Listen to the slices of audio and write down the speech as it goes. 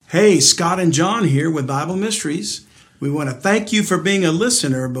Hey, Scott and John here with Bible Mysteries. We want to thank you for being a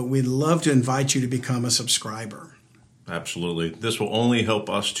listener, but we'd love to invite you to become a subscriber. Absolutely. This will only help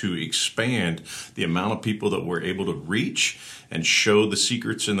us to expand the amount of people that we're able to reach and show the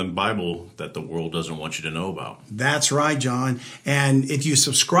secrets in the Bible that the world doesn't want you to know about. That's right, John. And if you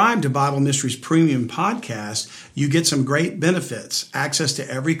subscribe to Bible Mysteries Premium Podcast, you get some great benefits. Access to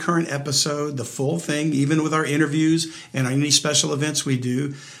every current episode, the full thing, even with our interviews and any special events we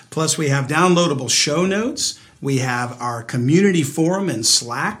do. Plus, we have downloadable show notes. We have our community forum and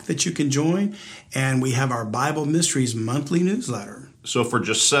Slack that you can join. And we have our Bible Mysteries monthly newsletter. So for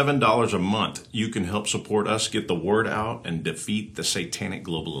just $7 a month, you can help support us get the word out and defeat the satanic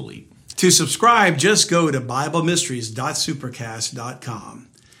global elite. To subscribe, just go to BibleMysteries.supercast.com.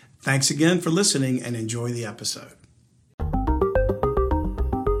 Thanks again for listening and enjoy the episode.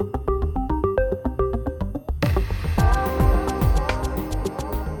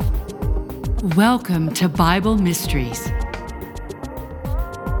 Welcome to Bible Mysteries.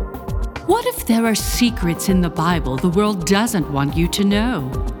 What if there are secrets in the Bible the world doesn't want you to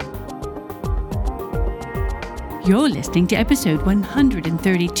know? You're listening to episode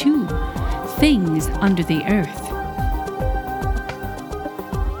 132, Things Under the Earth.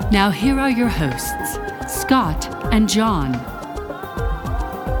 Now here are your hosts, Scott and John.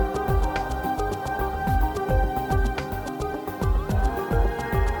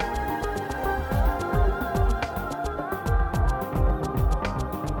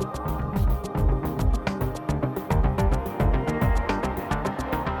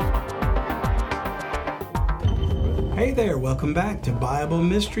 Hey there, welcome back to Bible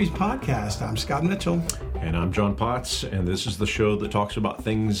Mysteries Podcast. I'm Scott Mitchell. And I'm John Potts, and this is the show that talks about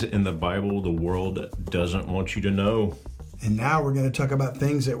things in the Bible the world doesn't want you to know. And now we're going to talk about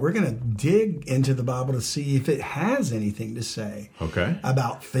things that we're going to dig into the Bible to see if it has anything to say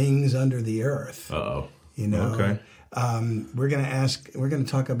about things under the earth. Uh-oh. You know, okay. We're going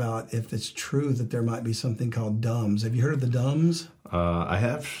to talk about if it's true that there might be something called DUMBs. Have you heard of the DUMBs? I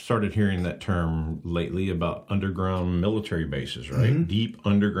have started hearing that term lately about underground military bases, right? Mm-hmm. Deep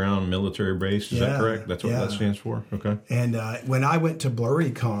underground military base. Is that correct? That's what that stands for? Okay. And when I went to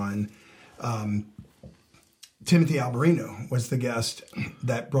BlurryCon, Timothy Alberino was the guest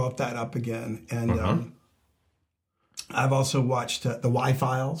that brought that up again. And I've also watched the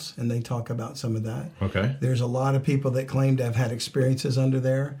Y-Files, and they talk about some of that. Okay. There's a lot of people that claim to have had experiences under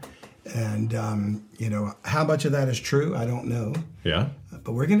there. And, how much of that is true, I don't know. Yeah.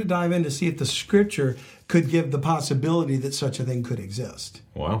 But we're going to dive in to see if the scripture could give the possibility that such a thing could exist.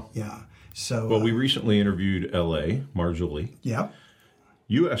 Wow. Yeah. So. Well, we recently interviewed L.A., Marjoli. Yep.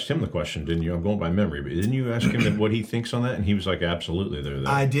 You asked him the question, didn't you? I'm going by memory, but didn't you ask him what he thinks on that? And he was like, absolutely, they're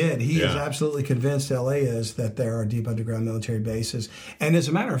there. I did. He is absolutely convinced, L.A. is, that there are deep underground military bases. And as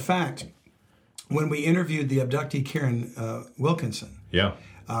a matter of fact, when we interviewed the abductee Karen Wilkinson,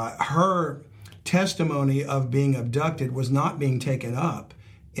 her testimony of being abducted was not being taken up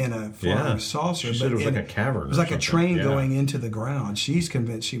in a flying saucer. She said it was like a cavern. It was like a train going into the ground. She's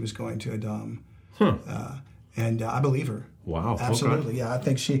convinced she was going to a dome. And I believe her. Wow. Absolutely. Okay. Yeah, I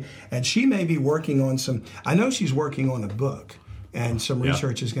think she may be working on I know she's working on a book, and some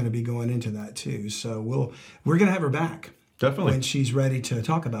research is going to be going into that too. So we're going to have her back. Definitely. When she's ready to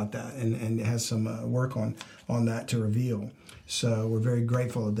talk about that and has some work on that to reveal. So we're very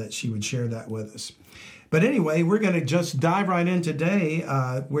grateful that she would share that with us. But anyway, we're going to just dive right in today.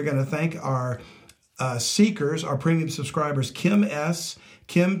 We're going to thank our seekers, our premium subscribers, Kim S.,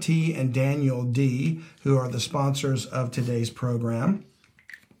 Kim T., and Daniel D., who are the sponsors of today's program,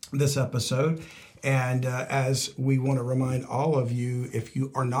 this episode. And as we want to remind all of you, if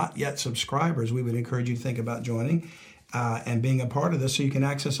you are not yet subscribers, we would encourage you to think about joining and being a part of this so you can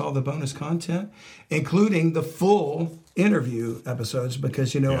access all the bonus content, including the full interview episodes,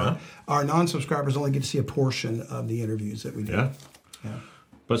 because, our non-subscribers only get to see a portion of the interviews that we do. Yeah.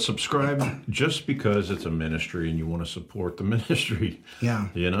 But subscribe just because it's a ministry and you want to support the ministry. Yeah.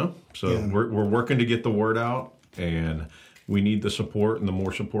 So we're working to get the word out, and we need the support, and the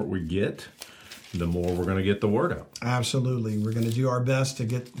more support we get, the more we're going to get the word out. Absolutely. We're going to do our best to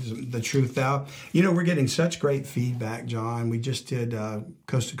get the truth out. We're getting such great feedback, John. We just did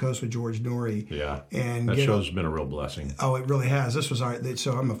Coast to Coast with George Norrie. Yeah. And that show's been a real blessing. Oh, it really has. This was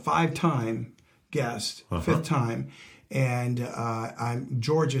so I'm a 5-time guest, 5th time. And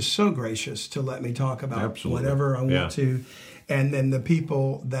George is so gracious to let me talk about whatever I want to. And then the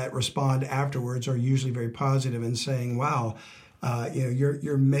people that respond afterwards are usually very positive and saying, wow,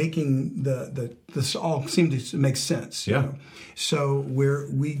 you're making this all seem to make sense. You know? So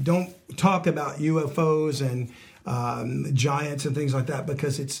we don't talk about UFOs and giants and things like that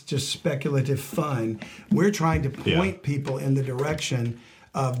because it's just speculative fun. We're trying to point people in the direction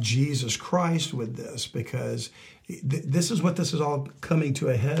of Jesus Christ with this because this is what this is all coming to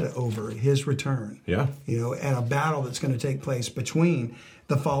a head over, his return. Yeah. And a battle that's going to take place between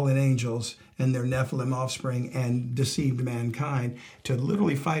the fallen angels and their Nephilim offspring and deceived mankind to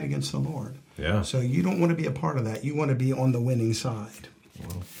literally fight against the Lord. Yeah. So you don't want to be a part of that. You want to be on the winning side.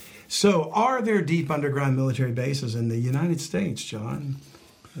 Wow. So are there deep underground military bases in the United States, John?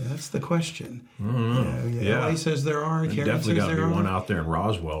 That's the question. LA says there are. There definitely got to be one out there in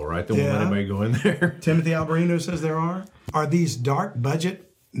Roswell, right? The one anybody go in there. Timothy Alberino says there are. Are these dark budget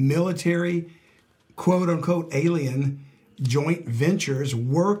military, quote unquote, alien joint ventures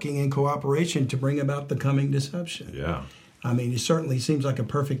working in cooperation to bring about the coming deception? Yeah. I mean, it certainly seems like a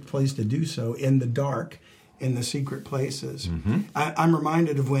perfect place to do so in the dark, in the secret places. Mm-hmm. I'm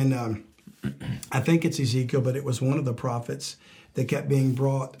reminded of when, I think it's Ezekiel, but it was one of the prophets that kept being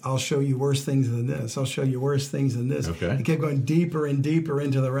brought, I'll show you worse things than this. I'll show you worse things than this. Okay. He kept going deeper and deeper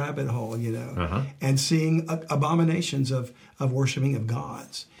into the rabbit hole, and seeing abominations of worshiping of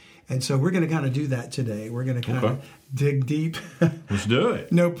gods. And so we're going to kind of do that today. We're going to kind of dig deep. Let's do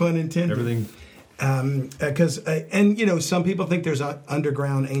it. No pun intended. Everything. Because, some people think there's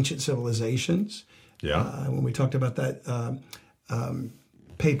underground ancient civilizations. Yeah. When we talked about that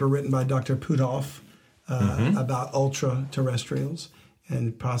paper written by Dr. Puthoff, about ultra-terrestrials,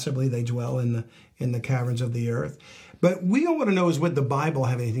 and possibly they dwell in the caverns of the earth. But we all want to know is, would the Bible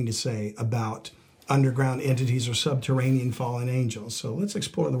have anything to say about underground entities or subterranean fallen angels? So let's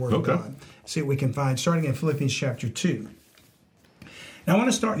explore the Word of God, see what we can find, starting in Philippians chapter 2. Now I want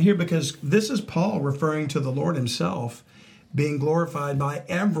to start here because this is Paul referring to the Lord himself being glorified by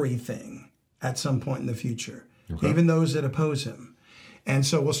everything at some point in the future, even those that oppose him. And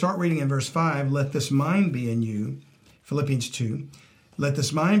so we'll start reading in verse 5. Let this mind be in you, Philippians 2. Let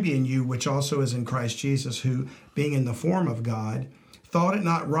this mind be in you, which also is in Christ Jesus, who, being in the form of God, thought it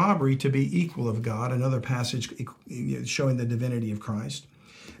not robbery to be equal of God, another passage showing the divinity of Christ,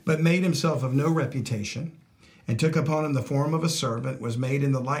 but made himself of no reputation, and took upon him the form of a servant, was made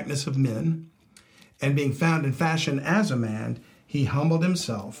in the likeness of men, and being found in fashion as a man, he humbled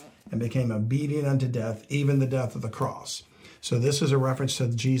himself and became obedient unto death, even the death of the cross. So this is a reference to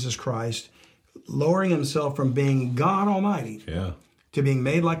Jesus Christ lowering himself from being God Almighty to being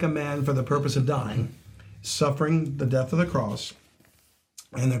made like a man for the purpose of dying, suffering the death of the cross.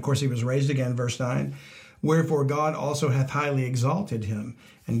 And of course he was raised again, verse 9. Wherefore God also hath highly exalted him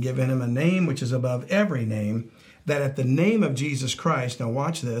and given him a name which is above every name, that at the name of Jesus Christ, now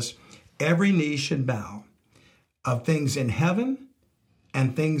watch this, every knee should bow, of things in heaven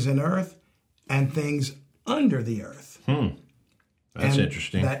and things in earth and things under the earth. That's and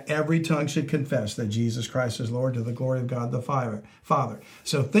interesting. That every tongue should confess that Jesus Christ is Lord, to the glory of God the Father.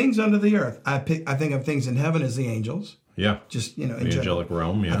 So things under the earth, I think of things in heaven as the angels. Yeah. Just, the angelic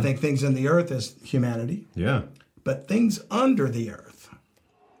realm, I think things in the earth as humanity. Yeah. But things under the earth,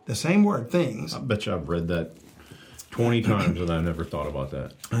 the same word, things. I bet you I've read that 20 times and I never thought about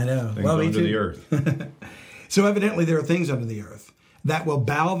that. I know. Things under the earth. So evidently there are things under the earth that will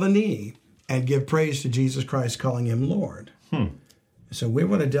bow the knee and give praise to Jesus Christ, calling him Lord. So we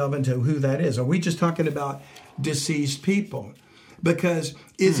want to delve into who that is. Are we just talking about deceased people? Because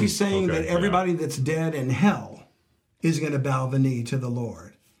is he saying that everybody that's dead in hell is going to bow the knee to the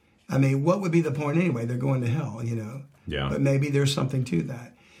Lord? I mean, what would be the point anyway? They're going to hell, Yeah. But maybe there's something to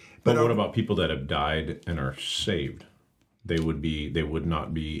that. But what about people that have died and are saved? They would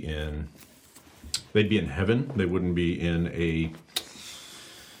not be in, they'd be in heaven. They wouldn't be in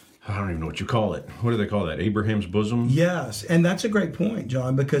I don't even know what you call it. What do they call that? Abraham's bosom? Yes, and that's a great point,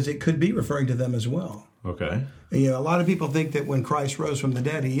 John, because it could be referring to them as well. Okay. A lot of people think that when Christ rose from the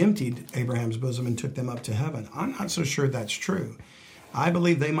dead, he emptied Abraham's bosom and took them up to heaven. I'm not so sure that's true. I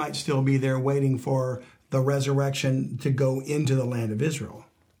believe they might still be there waiting for the resurrection to go into the land of Israel,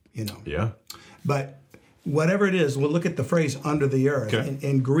 Yeah. But whatever it is, we'll look at the phrase under the earth. Okay.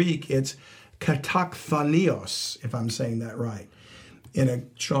 In Greek, it's katakthonios, if I'm saying that right. In a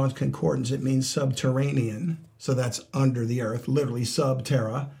Strong's Concordance, it means subterranean. So that's under the earth, literally sub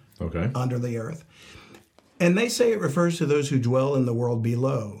terra, under the earth. And they say it refers to those who dwell in the world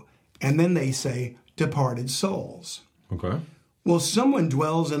below. And then they say departed souls. Okay. Well, someone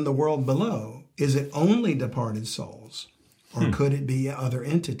dwells in the world below. Is it only departed souls? Or could it be other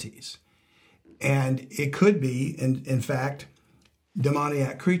entities? And it could be, in fact,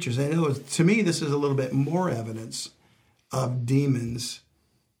 demoniac creatures. And to me, this is a little bit more evidence of demons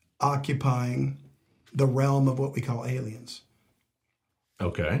occupying the realm of what we call aliens.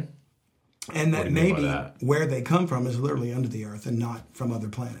 Okay. And What that do you mean by maybe that? where they come from is literally under the earth and not from other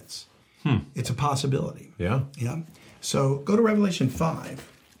planets. It's a possibility. Yeah. Yeah. So go to Revelation 5.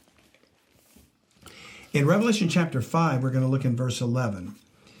 In Revelation chapter 5, we're going to look in verse 11.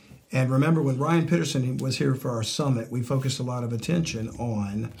 And remember, when Ryan Peterson was here for our summit, we focused a lot of attention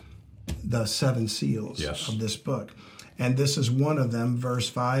on the 7 seals Yes. of this book. And this is one of them, verse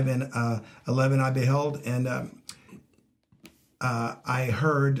 5 and 11, I beheld, and I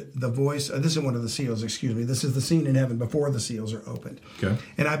heard the voice. This is one of the seals, excuse me. This is the scene in heaven before the seals are opened. Okay.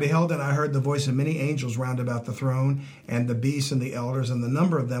 And I beheld, and I heard the voice of many angels round about the throne, and the beasts and the elders, and the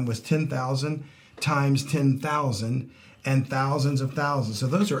number of them was 10,000 times 10,000, and thousands of thousands. So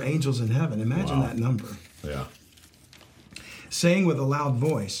those are angels in heaven. Imagine Wow. that number. Yeah. Saying with a loud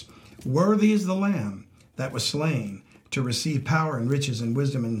voice, "Worthy is the Lamb that was slain to receive power and riches and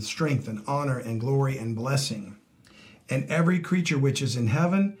wisdom and strength and honor and glory and blessing. And every creature which is in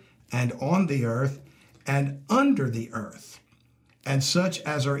heaven and on the earth and under the earth, and such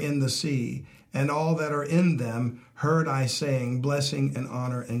as are in the sea, and all that are in them, heard I saying, blessing and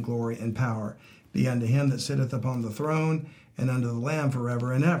honor and glory and power be unto him that sitteth upon the throne and unto the Lamb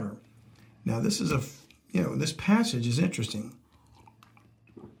forever and ever." Now this is this passage is interesting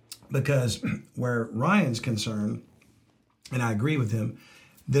because where Ryan's concerned, and I agree with him,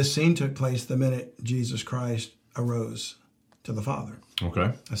 this scene took place the minute Jesus Christ arose to the Father,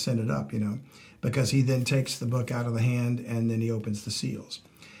 Okay. ascended up, because he then takes the book out of the hand and then he opens the seals.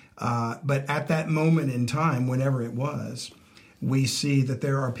 But at that moment in time, whenever it was, we see that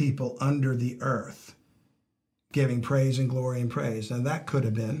there are people under the earth giving praise and glory and praise. And that could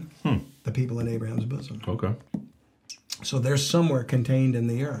have been the people in Abraham's bosom. Okay. So they're somewhere contained in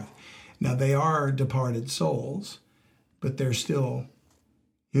the earth. Now they are departed souls, but they're still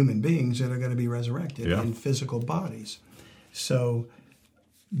human beings that are going to be resurrected in physical bodies. So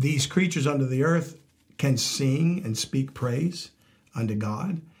these creatures under the earth can sing and speak praise unto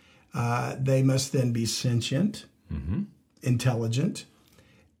God. They must then be sentient, intelligent,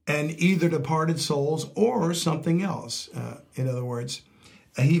 and either departed souls or something else. In other words,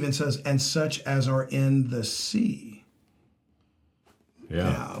 he even says, and such as are in the sea. Yeah.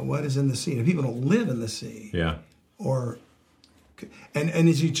 Now, what is in the sea? Now, people don't live in the sea. Yeah. And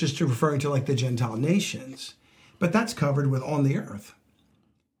is he just referring to like the Gentile nations? But that's covered with on the earth.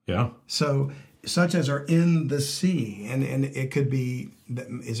 Yeah. So such as are in the sea, and it could be,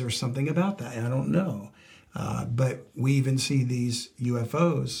 is there something about that? I don't know. But we even see these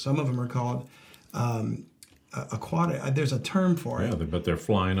UFOs. Some of them are called aquatic. There's a term for it. Yeah, but they're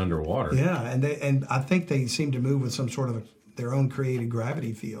flying underwater. Yeah, and I think they seem to move with some sort of their own created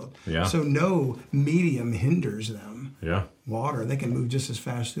gravity field. Yeah. So no medium hinders them. Yeah. Water, they can move just as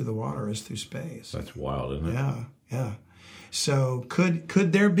fast through the water as through space. That's wild, isn't it? Yeah. So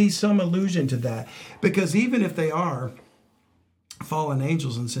could there be some allusion to that? Because even if they are fallen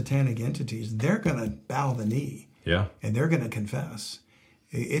angels and satanic entities, they're going to bow the knee. Yeah. And they're going to confess.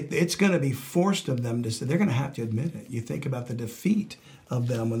 It's going to be forced of them to say, they're going to have to admit it. You think about the defeat of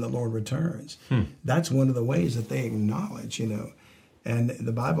them when the Lord returns. That's one of the ways that they acknowledge, And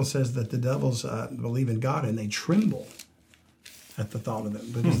the Bible says that the devils believe in God and they tremble at the thought of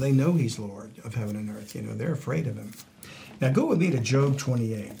him because they know he's Lord of heaven and earth. They're afraid of him. Now go with me to Job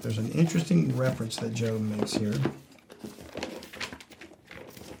 28. There's an interesting reference that Job makes here.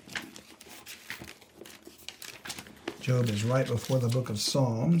 Job is right before the book of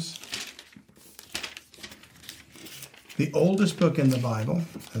Psalms. The oldest book in the Bible,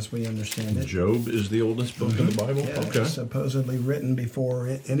 as we understand it. Job is the oldest book in the Bible? Yeah, Okay. supposedly written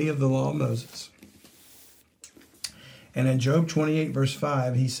before any of the law of Moses. And in Job 28, verse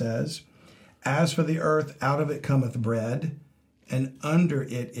 5, he says, "As for the earth, out of it cometh bread, and under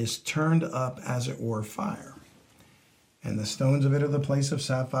it is turned up as it were fire. And the stones of it are the place of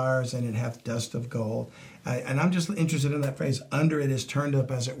sapphires, and it hath dust of gold." And I'm just interested in that phrase, under it is turned up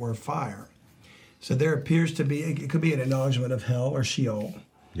as it were fire. So there appears to be, it could be an acknowledgement of hell or Sheol.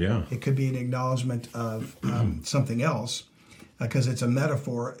 Yeah. It could be an acknowledgement of something else, because it's a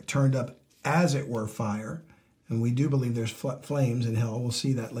metaphor, turned up as it were fire. And we do believe there's flames in hell. We'll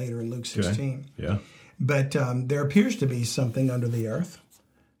see that later in Luke 16. Okay. Yeah. But there appears to be something under the earth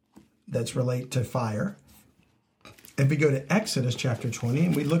that's related to fire. If we go to Exodus chapter 20,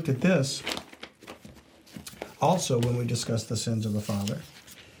 and we looked at this also when we discussed the sins of the father,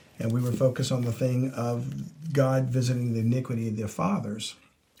 and we were focused on the thing of God visiting the iniquity of the fathers,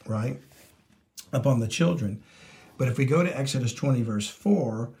 right, upon the children. But if we go to Exodus 20, verse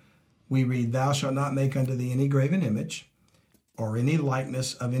 4, we read, "Thou shalt not make unto thee any graven image, or any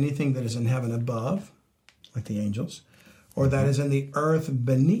likeness of anything that is in heaven above," like the angels, "or that is in the earth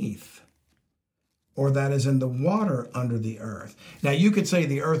beneath, or that is in the water under the earth. Now, you could say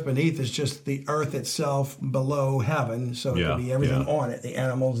the earth beneath is just the earth itself below heaven, so it could be everything on it, the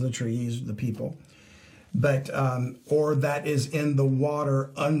animals, the trees, the people. But, or that is in the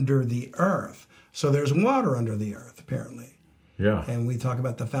water under the earth. So there's water under the earth, apparently. Yeah. And we talk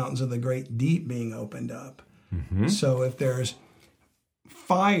about the fountains of the great deep being opened up. Mm-hmm. So if there's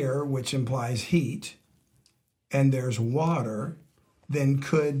fire, which implies heat, and there's water, then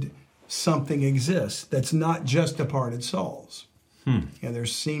could something exist that's not just departed souls? And there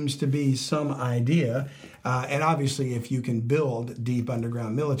seems to be some idea, and obviously if you can build deep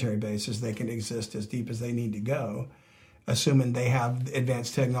underground military bases, they can exist as deep as they need to go, assuming they have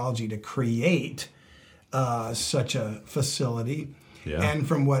advanced technology to create such a facility. Yeah. And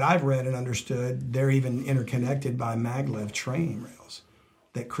from what I've read and understood, they're even interconnected by maglev train rails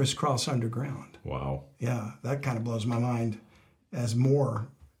that crisscross underground. Wow. Yeah, that kind of blows my mind as more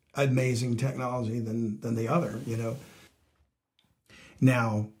amazing technology than the other, you know.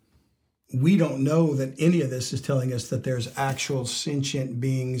 Now, we don't know that any of this is telling us that there's actual sentient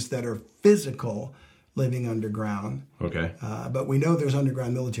beings that are physical living underground. Okay. But we know there's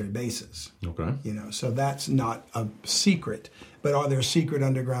underground military bases. Okay. You know, so that's not a secret. But are there secret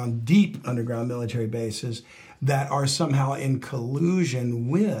underground, deep underground military bases that are somehow in collusion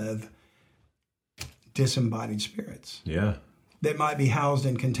with disembodied spirits? Yeah. That might be housed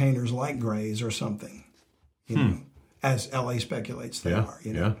in containers like Grays or something, you know, as LA speculates they are,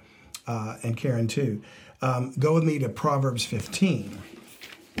 you know, and Karen too. Go with me to Proverbs 15.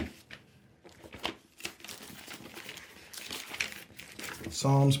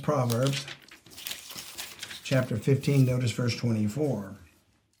 Psalms, Proverbs, chapter 15, notice verse 24.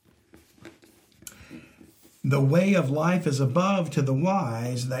 The way of life is above to the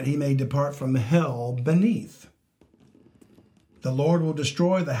wise, that he may depart from hell beneath. The Lord will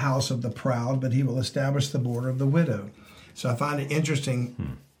destroy the house of the proud, but he will establish the border of the widow. So I find it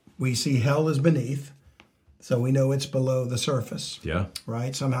interesting. We see hell is beneath, so we know it's below the surface. Yeah.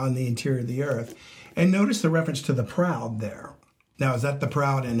 Right? Somehow in the interior of the earth. And notice the reference to the proud there. Now, is that the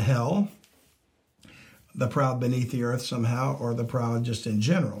proud in hell? The proud beneath the earth somehow, or the proud just in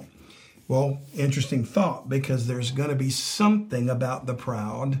general? Well, interesting thought, because there's going to be something about the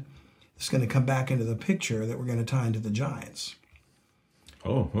proud that's going to come back into the picture that we're going to tie into the giants.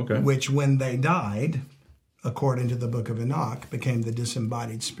 Oh, okay. Which, when they died, according to the book of Enoch, became the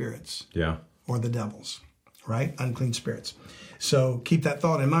disembodied spirits. Yeah. Or the devils, right? Unclean spirits. So keep that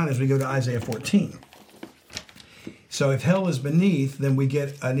thought in mind as we go to Isaiah 14. So if hell is beneath, then we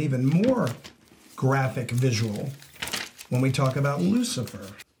get an even more graphic visual when we talk about Lucifer.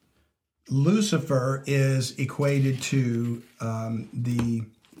 Lucifer is equated to the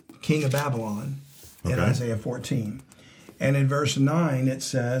king of Babylon in Isaiah 14. And in verse 9 it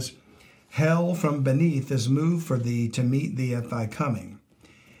says, hell from beneath is moved for thee to meet thee at thy coming.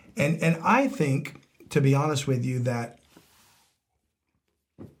 And I think, to be honest with you, that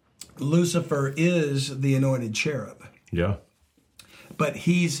Lucifer is the anointed cherub. Yeah. But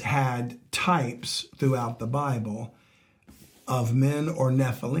he's had types throughout the Bible of men or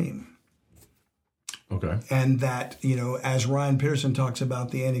Nephilim. Okay. And that, you know, as Ryan Peterson talks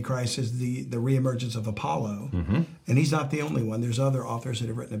about, the Antichrist is the reemergence of Apollo. Mm-hmm. And he's not the only one. There's other authors that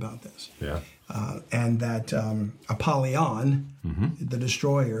have written about this. Yeah. And that Apollyon, the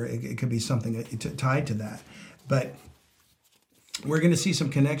destroyer, it could be something tied to that. But we're going to see some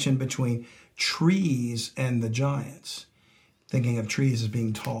connection between trees and the giants, thinking of trees as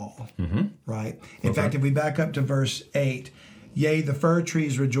being tall, right? In fact, if we back up to verse 8, yea, the fir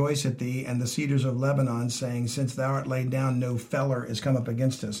trees rejoice at thee, and the cedars of Lebanon, saying, since thou art laid down, no feller is come up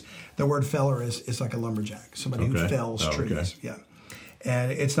against us. The word feller is like a lumberjack, somebody who fells trees. Okay. Yeah.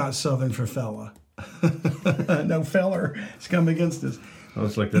 And it's not Southern for fella. No feller has come against us. I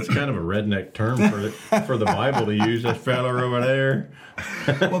was like, that's kind of a redneck term for the Bible to use, that feller over there.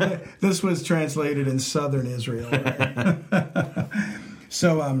 Well, this was translated in Southern Israel. Right?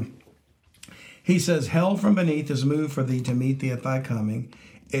 So he says, hell from beneath is moved for thee to meet thee at thy coming.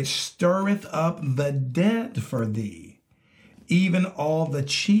 It stirreth up the dead for thee, even all the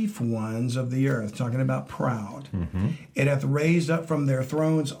chief ones of the earth, talking about proud. It hath raised up from their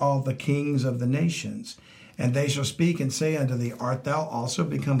thrones all the kings of the nations. And they shall speak and say unto thee, art thou also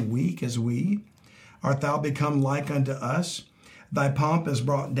become weak as we? Art thou become like unto us? Thy pomp is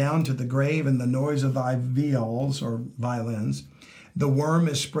brought down to the grave, and the noise of thy viols, or violins. The worm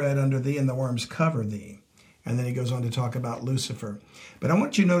is spread under thee, and the worms cover thee. And then he goes on to talk about Lucifer. But I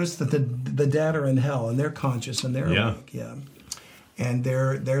want you to notice that the dead are in hell, and they're conscious, and they're awake. Yeah. And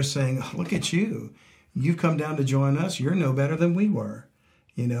they're saying, look at you. You've come down to join us. You're no better than we were.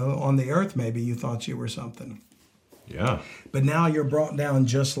 On the earth, maybe you thought you were something. Yeah. But now you're brought down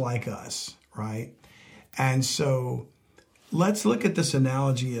just like us, right? And so let's look at this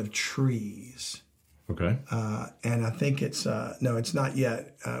analogy of trees. Okay. And I think it's not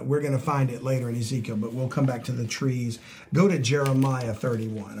yet. We're going to find it later in Ezekiel, but we'll come back to the trees. Go to Jeremiah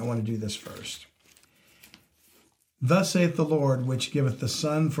 31. I want to do this first. Thus saith the Lord, which giveth the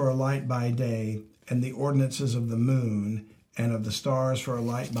sun for a light by day, and the ordinances of the moon, and of the stars for a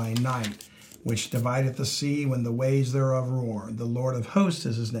light by night, which divideth the sea when the waves thereof roar. The Lord of hosts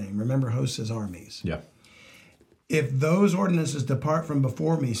is his name. Remember, hosts is armies. Yeah. If those ordinances depart from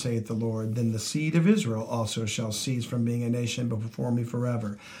before me, saith the Lord, then the seed of Israel also shall cease from being a nation before me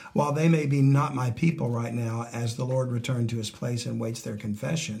forever. While they may be not my people right now, as the Lord returned to his place and waits their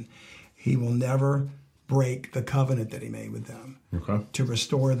confession, he will never break the covenant that he made with them, to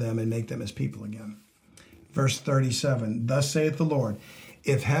restore them and make them his people again. Verse 37, thus saith the Lord,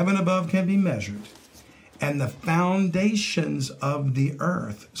 if heaven above can be measured, and the foundations of the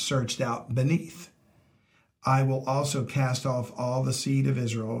earth searched out beneath, I will also cast off all the seed of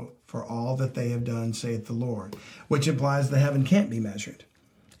Israel for all that they have done, saith the Lord. Which implies the heaven can't be measured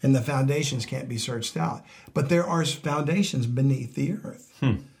and the foundations can't be searched out. But there are foundations beneath the earth.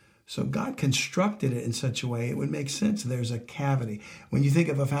 So God constructed it in such a way it would make sense. There's a cavity. When you think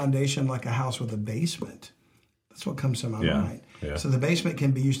of a foundation like a house with a basement, that's what comes to my mind. Yeah. So the basement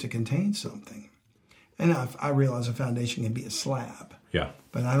can be used to contain something. And I realize a foundation can be a slab. Yeah.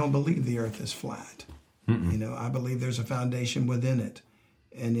 But I don't believe the earth is flat. I believe there's a foundation within it.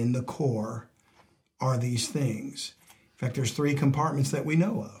 And in the core are these things. In fact, there's 3 compartments that we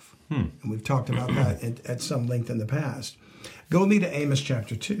know of. And we've talked about that at some length in the past. Go with me to Amos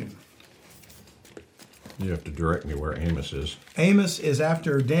chapter 2. You have to direct me where Amos is. Amos is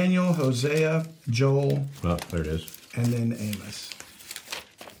after Daniel, Hosea, Joel, Oh, there it is. and then Amos.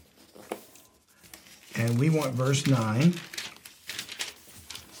 And we want verse 9.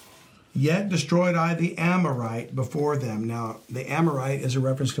 Yet destroyed I the Amorite before them. Now, the Amorite is a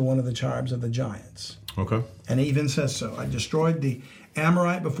reference to one of the tribes of the giants. Okay. And he even says so. I destroyed the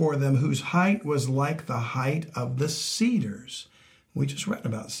Amorite before them, whose height was like the height of the cedars. We just read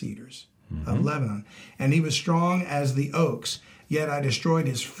about cedars of Lebanon. And he was strong as the oaks. Yet I destroyed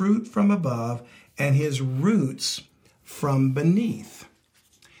his fruit from above and his roots from beneath.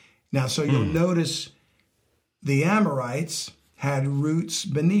 Now, so you'll notice the Amorites had roots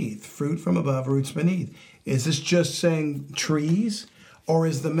beneath, fruit from above, roots beneath. Is this just saying trees? Or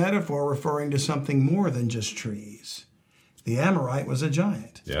is the metaphor referring to something more than just trees? The Amorite was a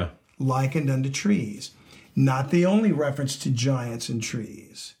giant, Yeah. likened unto trees. Not the only reference to giants and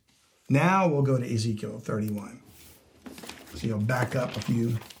trees. Now we'll go to Ezekiel 31. So you'll back up a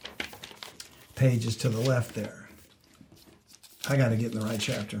few pages to the left there. I got to get in the right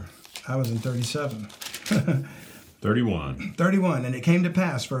chapter. I was in 37. 31. 31, and it came to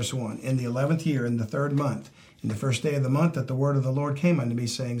pass, verse 1, in the 11th year, in the 3rd month, in the 1st day of the month, that the word of the Lord came unto me,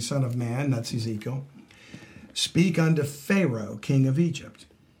 saying, Son of man, that's Ezekiel, speak unto Pharaoh, king of Egypt.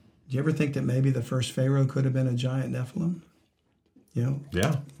 Do you ever think that maybe the first Pharaoh could have been a giant Nephilim?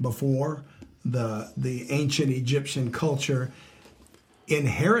 Yeah. Before the ancient Egyptian culture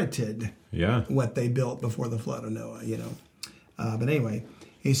inherited what they built before the flood of Noah, But anyway,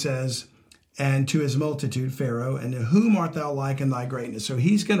 he says, and to his multitude, Pharaoh, and to whom art thou like in thy greatness? So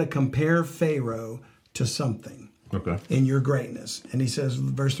he's going to compare Pharaoh to something in your greatness. And he says,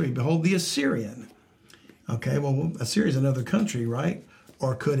 verse 3, behold the Assyrian. Okay, well, Assyria is another country, right?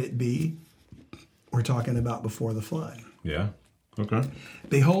 Or could it be, we're talking about before the flood. Yeah. Okay.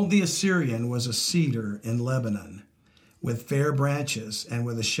 Behold, the Assyrian was a cedar in Lebanon, with fair branches and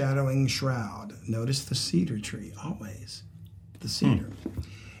with a shadowing shroud. Notice the cedar tree, always. The cedar.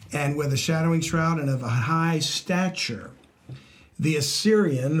 And with a shadowing shroud and of a high stature. The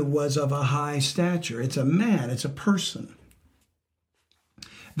Assyrian was of a high stature. It's a man, it's a person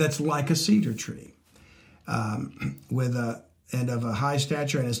that's like a cedar tree, and of a high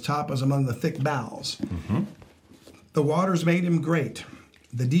stature, and his top was among the thick boughs. The waters made him great.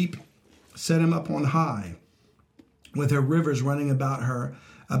 The deep set him up on high, with her rivers running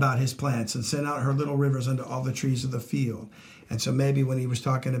about his plants, and sent out her little rivers unto all the trees of the field. And so maybe when he was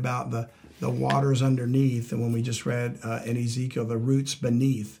talking about the waters underneath, and when we just read in Ezekiel, the roots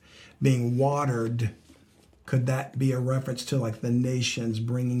beneath being watered, could that be a reference to like the nations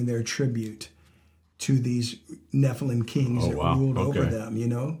bringing their tribute to these Nephilim kings that ruled over them,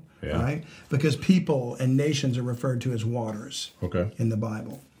 right? Because people and nations are referred to as waters in the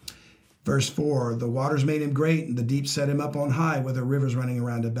Bible. Verse 4, the waters made him great, and the deep set him up on high, with her rivers running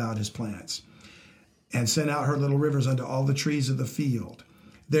around about his plants, and sent out her little rivers unto all the trees of the field.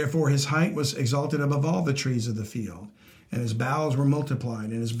 Therefore his height was exalted above all the trees of the field, and his boughs were multiplied,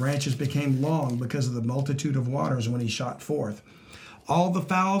 and his branches became long because of the multitude of waters when he shot forth. All the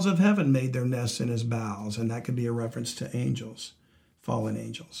fowls of heaven made their nests in his boughs, and that could be a reference to angels, fallen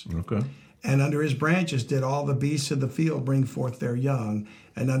angels. Okay. And under his branches did all the beasts of the field bring forth their young,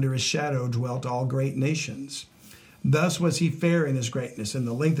 and under his shadow dwelt all great nations. Thus was he fair in his greatness, in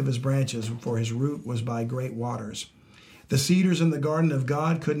the length of his branches, for his root was by great waters. The cedars in the garden of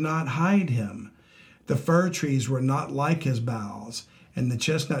God could not hide him. The fir trees were not like his boughs, and the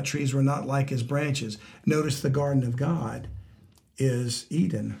chestnut trees were not like his branches. Notice the garden of God is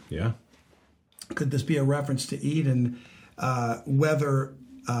Eden. Yeah. Could this be a reference to Eden, whether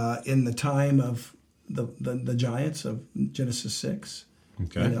in the time of the giants of Genesis 6?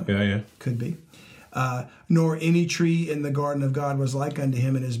 Okay. You know? Yeah. Could be. Nor any tree in the garden of God was like unto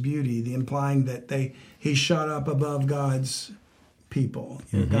him in his beauty, the implying that he shot up above God's people,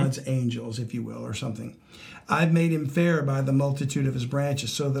 God's angels, if you will, or something. I've made him fair by the multitude of his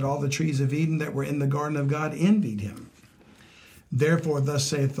branches, so that all the trees of Eden that were in the garden of God envied him. Therefore, thus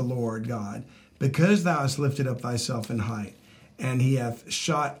saith the Lord God, because thou hast lifted up thyself in height, and he hath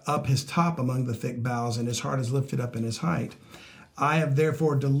shot up his top among the thick boughs, and his heart is lifted up in his height, I have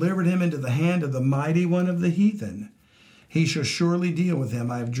therefore delivered him into the hand of the mighty one of the heathen. He shall surely deal with him.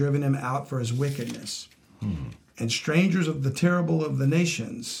 I have driven him out for his wickedness. And strangers the terrible of the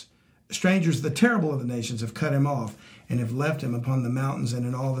nations have cut him off, and have left him upon the mountains, and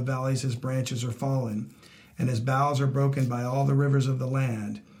in all the valleys his branches are fallen, and his boughs are broken by all the rivers of the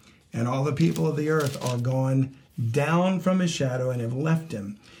land. And all the people of the earth are gone down from his shadow and have left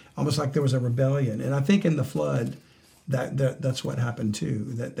him. Almost like there was a rebellion. And I think in the flood, that's what happened too,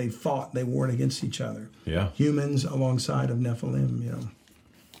 that they fought, they warred against each other. Yeah. Humans alongside of Nephilim, you know.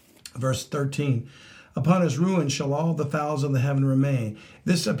 Verse 13, upon his ruin shall all the fowls of the heaven remain.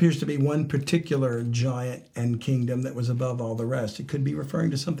 This appears to be one particular giant and kingdom that was above all the rest. It could be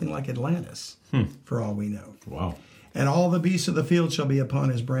referring to something like Atlantis, for all we know. Wow. And all the beasts of the field shall be upon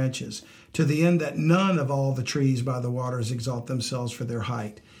his branches, to the end that none of all the trees by the waters exalt themselves for their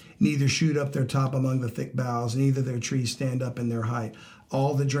height, neither shoot up their top among the thick boughs, neither their trees stand up in their height,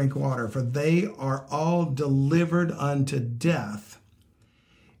 all that drink water, for they are all delivered unto death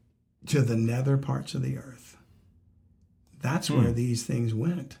to the nether parts of the earth. That's where these things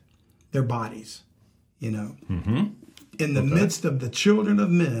went, their bodies, you know. In the midst of the children of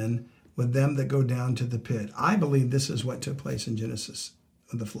men, with them that go down to the pit. I believe this is what took place in Genesis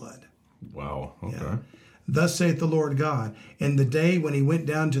of the flood. Wow. Okay. Yeah. Thus saith the Lord God, in the day when he went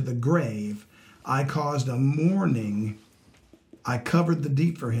down to the grave, I caused a mourning. I covered the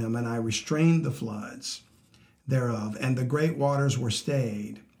deep for him, and I restrained the floods thereof, and the great waters were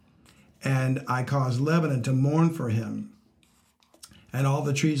stayed. And I caused Lebanon to mourn for him, and all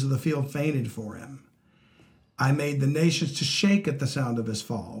the trees of the field fainted for him. I made the nations to shake at the sound of his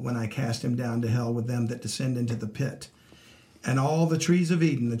fall, when I cast him down to hell with them that descend into the pit. And all the trees of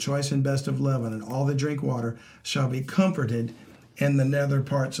Eden, the choice and best of Lebanon, all that drink water, shall be comforted in the nether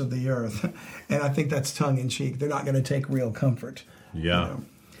parts of the earth. And I think that's tongue-in-cheek. They're not going to take real comfort. Yeah. You know?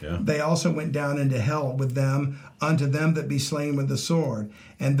 Yeah. They also went down into hell with them, unto them that be slain with the sword,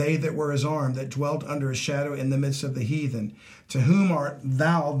 and they that were his arm, that dwelt under his shadow in the midst of the heathen. To whom art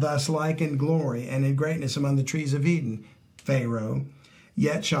thou thus like in glory and in greatness among the trees of Eden, Pharaoh?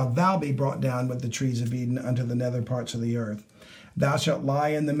 Yet shalt thou be brought down with the trees of Eden unto the nether parts of the earth. Thou shalt lie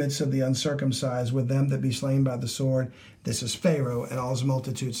in the midst of the uncircumcised with them that be slain by the sword. This is Pharaoh and all his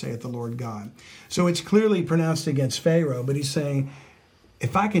multitude, saith the Lord God. So it's clearly pronounced against Pharaoh, but he's saying,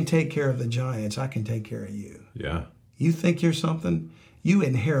 if I can take care of the giants, I can take care of you. Yeah. You think you're something? You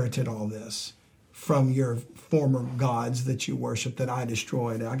inherited all this from your former gods that you worship that I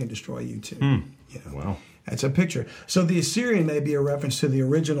destroyed. I can destroy you too. You know? Wow. That's a picture. So the Assyrian may be a reference to the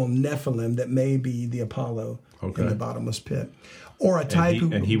original Nephilim that may be the Apollo in the bottomless pit. Or a type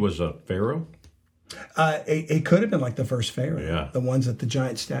and he was a pharaoh? It could have been like the first pharaoh. Yeah. The ones that the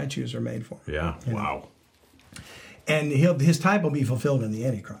giant statues are made for. Yeah. Wow. And his type will be fulfilled in the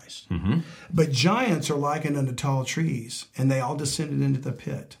Antichrist. But giants are likened unto tall trees, and they all descended into the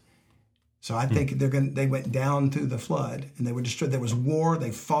pit. So I think they went down through the flood, and they were destroyed. There was war.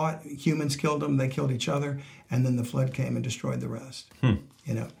 They fought. Humans killed them. They killed each other, and then the flood came and destroyed the rest.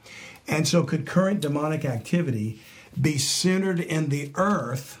 You know, and so could current demonic activity be centered in the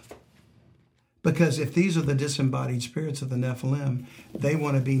earth? Because if these are the disembodied spirits of the Nephilim, they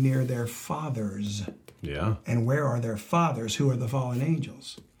want to be near their fathers. Yeah. And where are their fathers, who are the fallen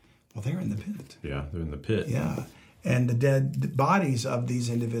angels? Well, they're in the pit. Yeah, they're in the pit. Yeah. And the dead bodies of these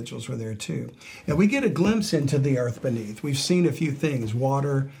individuals were there too. And we get a glimpse into the earth beneath. We've seen a few things: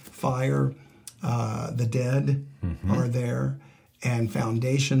 water, fire, the dead are there, and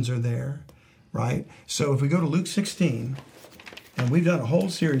foundations are there, right? So if we go to Luke 16, and we've done a whole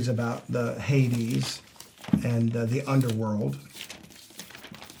series about the Hades and the underworld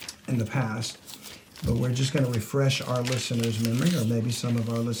in the past, but we're just going to refresh our listeners' memory, or maybe some of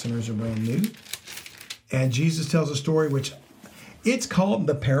our listeners are brand new. And Jesus tells a story which, it's called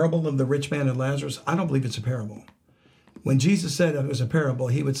the parable of the rich man and Lazarus. I don't believe it's a parable. When Jesus said it was a parable,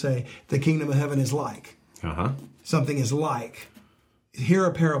 he would say, the kingdom of heaven is like. Something is like. Hear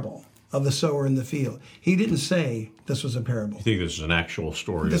a parable of the sower in the field. He didn't say this was a parable. You think this is an actual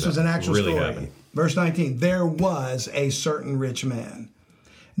story? This was an actual really story. Happened. Verse 19, there was a certain rich man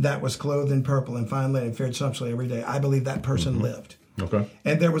that was clothed in purple and fine linen and fared sumptuously every day. I believe that person lived. Okay.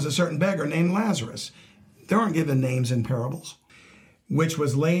 And there was a certain beggar named Lazarus. There aren't given names in parables. Which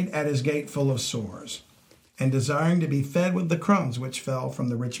was laid at his gate full of sores, and desiring to be fed with the crumbs which fell from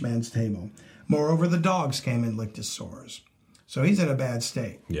the rich man's table. Moreover, the dogs came and licked his sores. So he's in a bad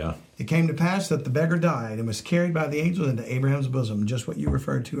state. Yeah. It came to pass that the beggar died and was carried by the angels into Abraham's bosom, just what you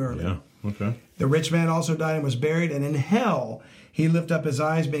referred to earlier. Yeah. Okay. The rich man also died and was buried, and in hell he lift up his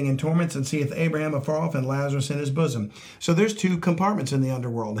eyes, being in torments, and seeth Abraham afar off and Lazarus in his bosom. So there's two compartments in the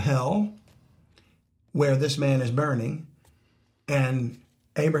underworld: hell, where this man is burning, and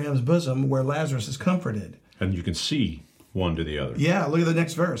Abraham's bosom, where Lazarus is comforted. And you can see one to the other. Yeah, look at the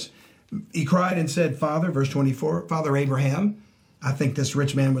next verse. He cried and said, Father, verse 24, Father Abraham, I think this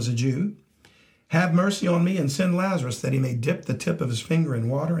rich man was a Jew, have mercy on me and send Lazarus that he may dip the tip of his finger in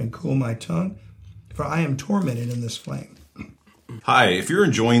water and cool my tongue, for I am tormented in this flame. Hi, if you're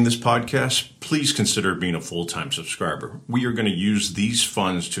enjoying this podcast, please consider being a full-time subscriber. We are going to use these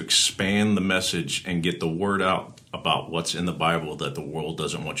funds to expand the message and get the word out about what's in the Bible that the world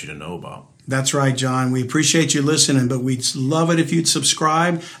doesn't want you to know about. That's right, John. We appreciate you listening, but we'd love it if you'd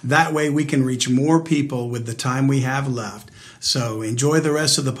subscribe. That way we can reach more people with the time we have left. So enjoy the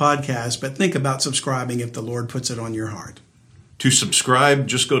rest of the podcast, but think about subscribing if the Lord puts it on your heart. To subscribe,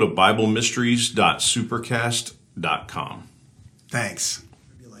 just go to BibleMysteries.supercast.com. Thanks.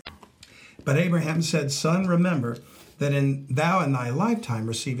 But Abraham said, Son, remember that thou in thy lifetime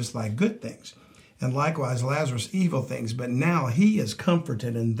receivest thy good things, and likewise Lazarus evil things, but now he is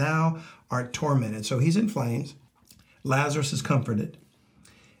comforted and thou art tormented. So he's in flames. Lazarus is comforted.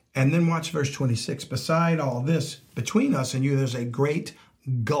 And then watch verse 26. Beside all this, between us and you, there's a great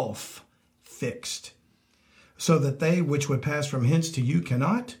gulf fixed, so that they which would pass from hence to you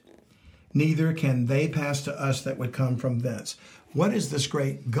cannot, neither can they pass to us that would come from thence. What is this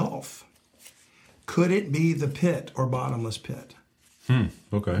great gulf? Could it be the pit or bottomless pit?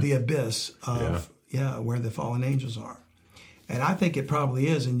 Okay. The abyss of, where the fallen angels are. And I think it probably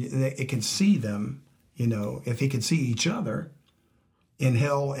is, and it can see them, if he could see each other in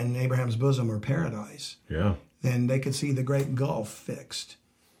hell and Abraham's bosom or paradise, then they could see the great gulf fixed.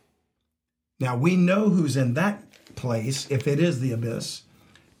 Now, we know who's in that place, if it is the abyss,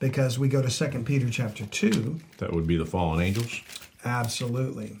 because we go to 2 Peter chapter 2. That would be the fallen angels?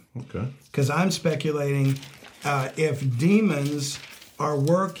 Absolutely. Okay. Because I'm speculating if demons are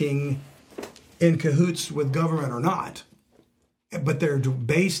working in cahoots with government or not, but they're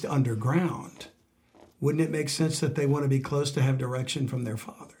based underground, wouldn't it make sense that they want to be close to have direction from their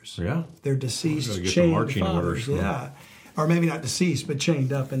fathers? Yeah. Their deceased, get chained marching fathers. orders. Yeah. Or maybe not deceased, but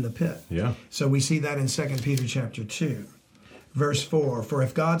chained up in the pit. Yeah. So we see that in 2 Peter chapter 2. Verse 4, for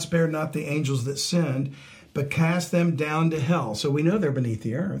if God spared not the angels that sinned, but cast them down to hell. So we know they're beneath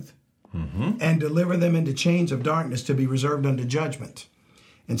the earth. And deliver them into chains of darkness to be reserved unto judgment.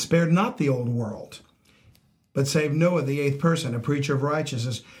 And spared not the old world, but saved Noah, the eighth person, a preacher of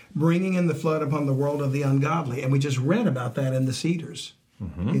righteousness, bringing in the flood upon the world of the ungodly. And we just read about that in the Cedars.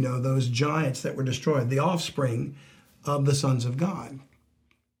 Those giants that were destroyed, the offspring of the sons of God.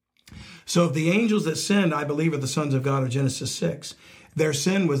 So if the angels that sinned, I believe, are the sons of God of Genesis 6, their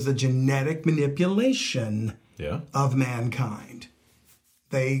sin was the genetic manipulation of mankind.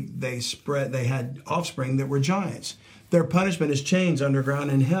 They had offspring that were giants. Their punishment is chains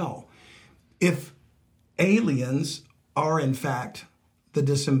underground in hell. If aliens are in fact the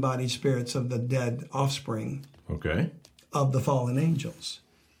disembodied spirits of the dead offspring of the fallen angels,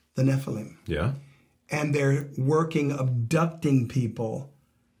 the Nephilim, and they're working, abducting people,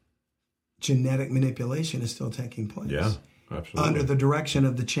 genetic manipulation is still taking place. Yeah, absolutely. Under the direction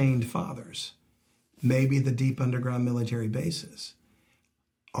of the chained fathers. Maybe the deep underground military bases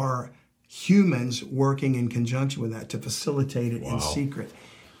are humans working in conjunction with that to facilitate it in secret.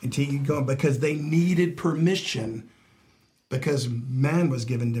 until you go, because they needed permission, because man was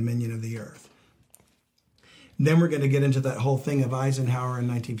given dominion of the earth. Then we're going to get into that whole thing of Eisenhower in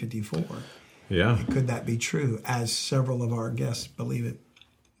 1954. Yeah. Could that be true? As several of our guests believe it,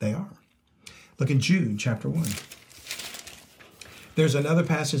 they are. Look in Jude chapter 1. There's another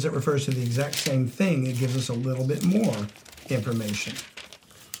passage that refers to the exact same thing. It gives us a little bit more information.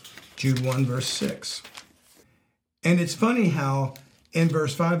 Jude 1, verse 6. And it's funny how in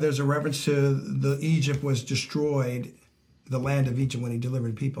verse 5 there's a reference to the Egypt was destroyed, the land of Egypt, when he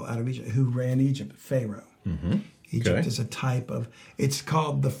delivered people out of Egypt. Who ran Egypt? Pharaoh. Mm-hmm. Egypt is a type of, it's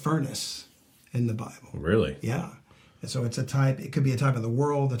called the furnace in the Bible. Really? Yeah. And so it's a type, it could be a type of the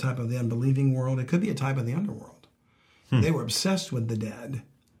world, a type of the unbelieving world. It could be a type of the underworld. They were obsessed with the dead,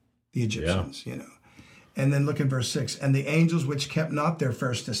 the Egyptians, you know. And then look at verse 6. And the angels which kept not their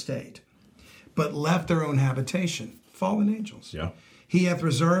first estate, but left their own habitation, fallen angels. Yeah. He hath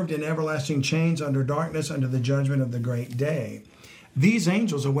reserved in everlasting chains under darkness, under the judgment of the great day. These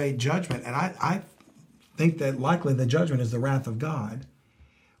angels await judgment. And I think that likely the judgment is the wrath of God,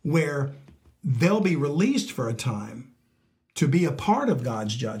 where they'll be released for a time to be a part of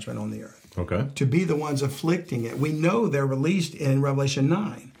God's judgment on the earth. Okay. To be the ones afflicting it. We know they're released in Revelation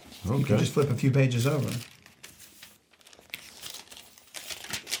 9. Okay. You can just flip a few pages over.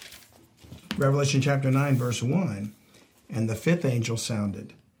 Revelation chapter 9, verse 1. And the fifth angel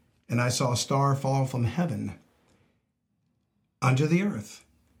sounded, and I saw a star fall from heaven unto the earth.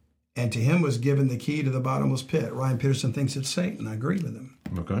 And to him was given the key to the bottomless pit. Ryan Peterson thinks it's Satan. I agree with him.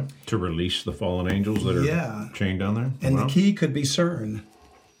 Okay. To release the fallen angels that are chained down there? And the key could be CERN.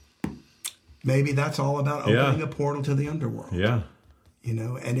 Maybe that's all about opening a portal to the underworld. Yeah. You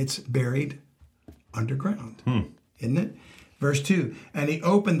know, and it's buried underground, isn't it? Verse 2, and he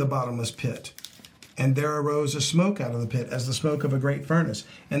opened the bottomless pit, and there arose a smoke out of the pit, as the smoke of a great furnace.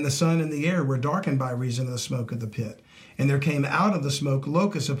 And the sun and the air were darkened by reason of the smoke of the pit. And there came out of the smoke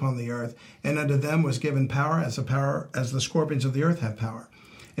locusts upon the earth, and unto them was given power as the scorpions of the earth have power.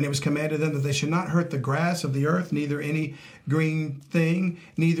 And it was commanded them that they should not hurt the grass of the earth, neither any green thing,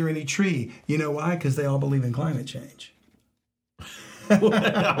 neither any tree. You know why? Because they all believe in climate change.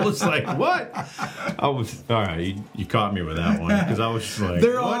 I was like, what? All right, you caught me with that one, because I was just like,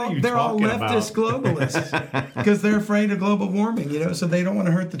 they're what all are you they're all talking leftist about? globalists because they're afraid of global warming, you know, so they don't want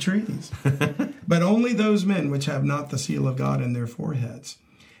to hurt the trees. But only those men which have not the seal of God in their foreheads.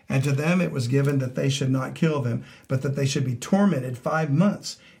 And to them it was given that they should not kill them, but that they should be tormented 5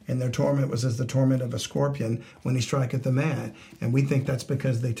 months. And their torment was as the torment of a scorpion when he striketh the man. And we think that's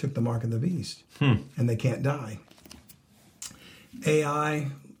because they took the mark of the beast and they can't die. AI,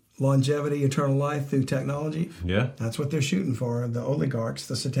 longevity, eternal life through technology. Yeah. That's what they're shooting for, the oligarchs,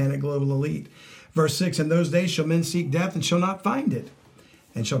 the satanic global elite. Verse 6, in those days shall men seek death and shall not find it,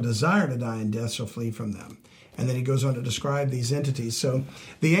 and shall desire to die, and death shall flee from them. And then he goes on to describe these entities. So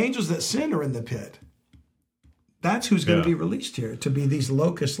the angels that sin are in the pit. That's who's going to be released here, to be these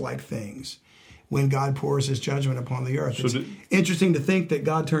locust-like things when God pours his judgment upon the earth. It's interesting to think that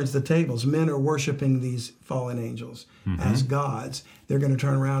God turns the tables. Men are worshiping these fallen angels as gods. They're going to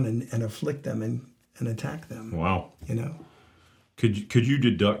turn around and afflict them and attack them. Wow. You know? Could you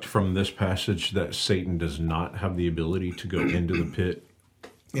deduct from this passage that Satan does not have the ability to go into the pit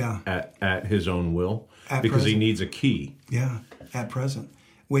at his own will? Because he needs a key. Yeah, at present.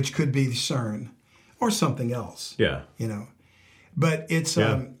 Which could be CERN or something else. Yeah. You know? But it's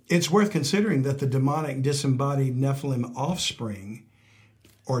worth considering that the demonic disembodied Nephilim offspring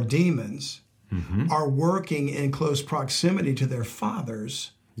or demons are working in close proximity to their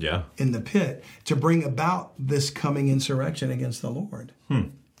fathers in the pit to bring about this coming insurrection against the Lord.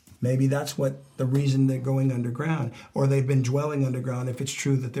 Maybe that's what the reason they're going underground, or they've been dwelling underground if it's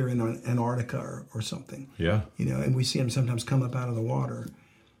true that they're in Antarctica or something. Yeah. You know, and we see them sometimes come up out of the water.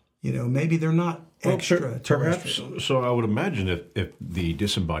 You know, maybe they're not extraterrestrial. Perhaps, so I would imagine if the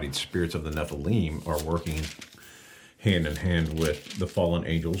disembodied spirits of the Nephilim are working hand in hand with the fallen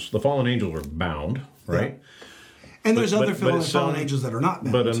angels are bound, right? Yeah. And there's other fallen angels that are not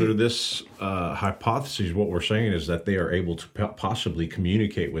bound. But under this hypothesis, what we're saying is that they are able to possibly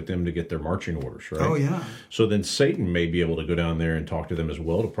communicate with them to get their marching orders, right? Oh, yeah. So then Satan may be able to go down there and talk to them as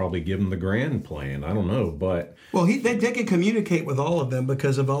well to probably give them the grand plan. I don't know, but... Well, they can communicate with all of them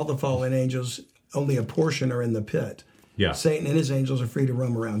because of all the fallen angels, only a portion are in the pit. Yeah. Satan and his angels are free to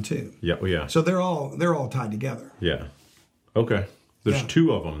roam around too. Yeah, well, yeah. So they're all tied together. Yeah. Okay. There's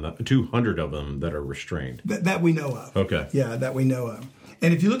 200 of them that are restrained. That we know of. Okay. Yeah, that we know of.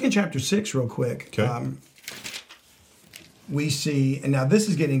 And if you look in chapter 6 real quick, we see, and now this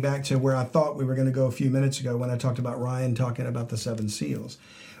is getting back to where I thought we were going to go a few minutes ago when I talked about Ryan talking about the 7 seals.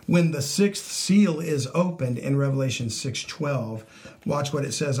 When the 6th seal is opened in Revelation 6:12, watch what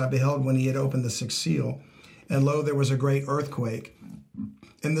it says. I beheld when he had opened the 6th seal, and lo, there was a great earthquake,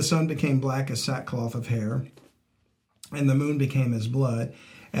 and the sun became black as sackcloth of hair, and the moon became as blood,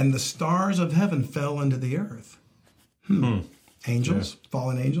 and the stars of heaven fell into the earth. Angels,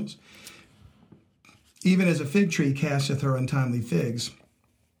 fallen angels. Even as a fig tree casteth her untimely figs,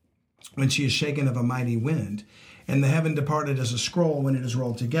 when she is shaken of a mighty wind. And the heaven departed as a scroll when it is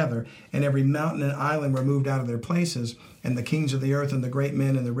rolled together, and every mountain and island were moved out of their places, and the kings of the earth, and the great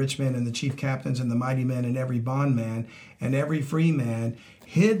men, and the rich men, and the chief captains, and the mighty men, and every bondman, and every free man,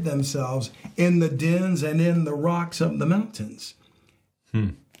 hid themselves in the dens and in the rocks of the mountains.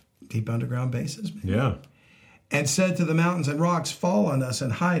 Deep underground bases. Maybe. Yeah. And said to the mountains and rocks, fall on us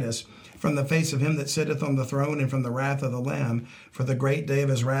and hide us from the face of him that sitteth on the throne and from the wrath of the Lamb, for the great day of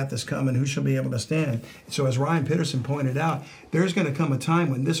his wrath is come, and who shall be able to stand? So as Ryan Peterson pointed out, there's going to come a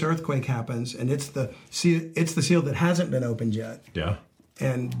time when this earthquake happens, and it's the seal that hasn't been opened yet. Yeah.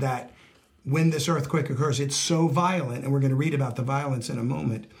 And that when this earthquake occurs, it's so violent, and we're going to read about the violence in a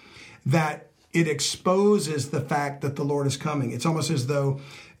moment, that it exposes the fact that the Lord is coming. It's almost as though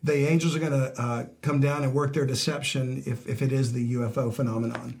the angels are going to come down and work their deception if it is the UFO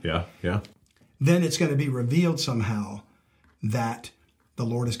phenomenon. Yeah, yeah. Then it's going to be revealed somehow that the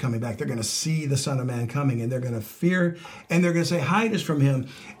Lord is coming back. They're going to see the Son of Man coming, and they're going to fear, and they're going to say, hide us from him.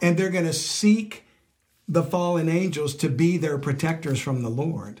 And they're going to seek the fallen angels to be their protectors from the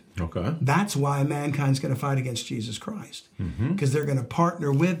Lord. Okay. That's why mankind's going to fight against Jesus Christ, because they're going to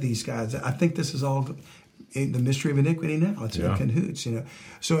partner with these guys. I think this is all the mystery of iniquity now. It's in cahoots,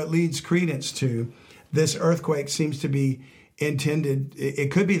 So it leads credence to this earthquake seems to be intended.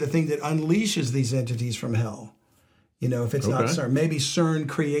 It could be the thing that unleashes these entities from hell. If it's not CERN. Maybe CERN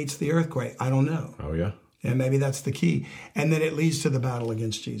creates the earthquake. I don't know. Oh, yeah. And maybe that's the key. And then it leads to the battle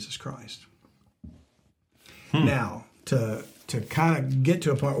against Jesus Christ. Now, to kind of get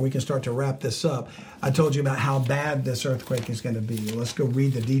to a point where we can start to wrap this up, I told you about how bad this earthquake is going to be. Well, let's go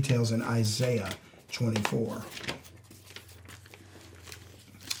read the details in Isaiah 24.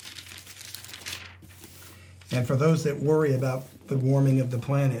 And for those that worry about the warming of the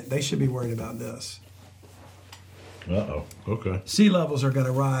planet, they should be worried about this. Uh-oh. Okay. Sea levels are going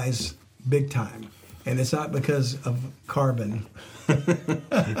to rise big time. And it's not because of carbon.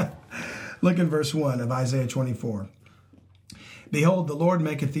 Look in verse 1 of Isaiah 24. Behold, the Lord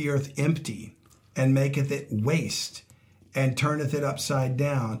maketh the earth empty, and maketh it waste, and turneth it upside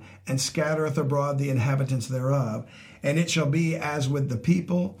down, and scattereth abroad the inhabitants thereof. And it shall be as with the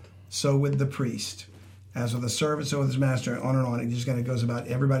people, so with the priest. As with the servant, so with his master, on and on. It just kind of goes about,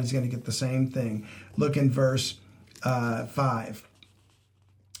 everybody's going to get the same thing. Look in verse 5.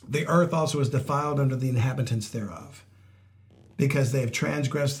 The earth also is defiled under the inhabitants thereof, because they have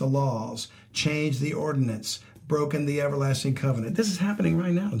transgressed the laws, changed the ordinance, broken the everlasting covenant. This is happening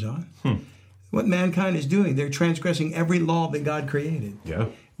right now, John. What mankind is doing, they're transgressing every law that God created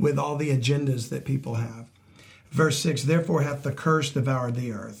with all the agendas that people have. Verse 6, therefore hath the curse devoured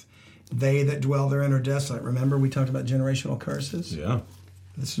the earth. They that dwell therein are desolate. Remember, we talked about generational curses? Yeah.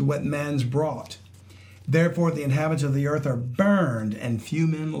 This is what man's brought. Therefore the inhabitants of the earth are burned, and few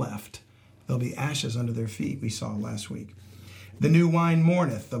men left. There'll be ashes under their feet, we saw last week. The new wine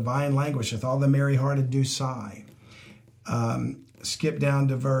mourneth, the vine languisheth, all the merry-hearted do sigh. Skip down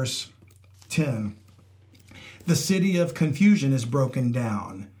to verse 10. The city of confusion is broken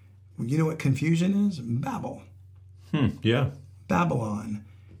down. You know what confusion is? Babel. Yeah. Babylon.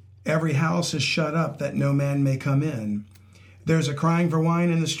 Every house is shut up that no man may come in. There's a crying for wine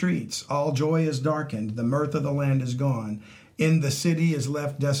in the streets. All joy is darkened. The mirth of the land is gone. In the city is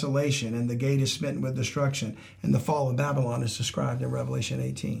left desolation, and the gate is smitten with destruction. And the fall of Babylon is described in Revelation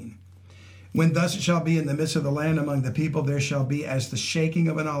 18. When thus it shall be in the midst of the land among the people, there shall be as the shaking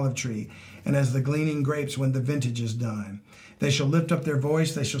of an olive tree, and as the gleaning grapes when the vintage is done. They shall lift up their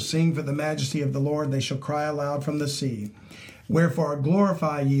voice, they shall sing for the majesty of the Lord, they shall cry aloud from the sea. Wherefore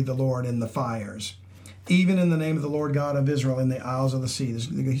glorify ye the Lord in the fires, even in the name of the Lord God of Israel in the isles of the sea.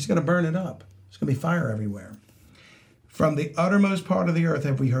 He's going to burn it up. There's going to be fire everywhere. From the uttermost part of the earth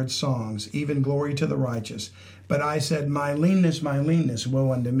have we heard songs, even glory to the righteous. But I said, my leanness,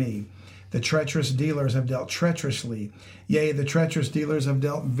 woe unto me. The treacherous dealers have dealt treacherously. Yea, the treacherous dealers have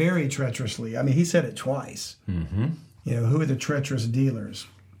dealt very treacherously. I mean, he said it twice. Who are the treacherous dealers?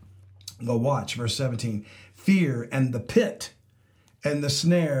 Well, watch, verse 17. Fear and the pit and the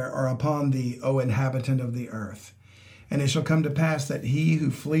snare are upon thee, O inhabitant of the earth. And it shall come to pass that he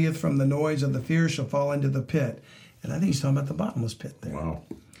who fleeth from the noise of the fear shall fall into the pit, And I think he's talking about the bottomless pit there. Wow.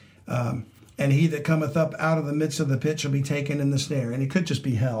 And he that cometh up out of the midst of the pit shall be taken in the snare. And it could just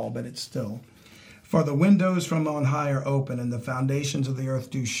be hell, but it's still. For the windows from on high are open, and the foundations of the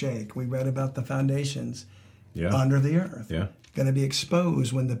earth do shake. We read about the foundations under the earth. Yeah. Going to be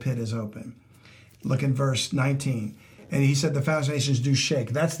exposed when the pit is open. Look in verse 19. And he said the foundations do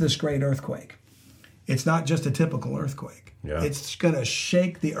shake. That's this great earthquake. It's not just a typical earthquake. Yeah. It's going to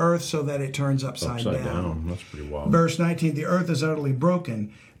shake the earth so that it turns upside down. That's pretty wild. Verse 19, the earth is utterly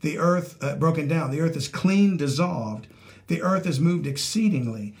broken. The earth, broken down. The earth is clean, dissolved. The earth is moved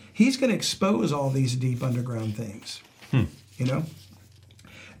exceedingly. He's going to expose all these deep underground things. You know?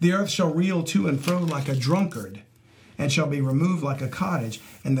 The earth shall reel to and fro like a drunkard, and shall be removed like a cottage,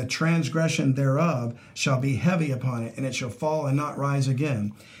 and the transgression thereof shall be heavy upon it, and it shall fall and not rise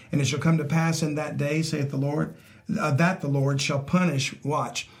again. And it shall come to pass in that day, saith the Lord, that the Lord shall punish,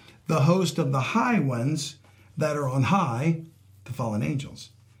 watch, the host of the high ones that are on high, the fallen angels,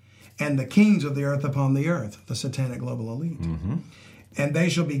 and the kings of the earth upon the earth, the satanic global elite. And they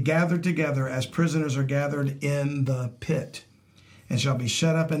shall be gathered together as prisoners are gathered in the pit, and shall be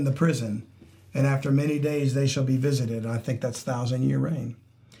shut up in the prison. And after many days they shall be visited. I think that's 1,000-year reign.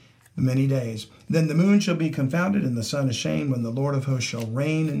 Many days. Then the moon shall be confounded, and the sun ashamed, when the Lord of hosts shall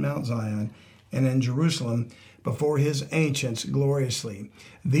reign in Mount Zion and in Jerusalem before his ancients gloriously.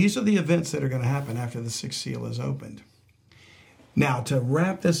 These are the events that are going to happen after the sixth seal is opened. Now, to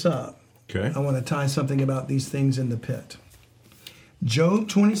wrap this up, I want to tie something about these things in the pit. Job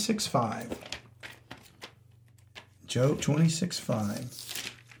 26:5. Job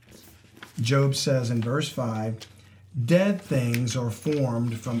 26:5. Job says in verse 5, dead things are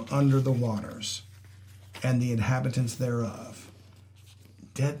formed from under the waters, and the inhabitants thereof.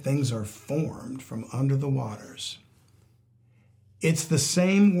 Dead things are formed from under the waters. It's the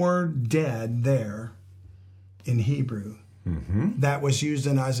same word dead there in Hebrew that was used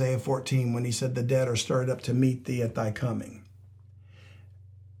in Isaiah 14 when he said, the dead are stirred up to meet thee at thy coming.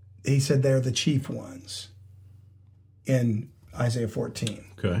 He said they're the chief ones in Isaiah 14.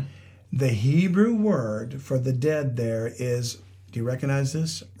 Okay. The Hebrew word for the dead there is, do you recognize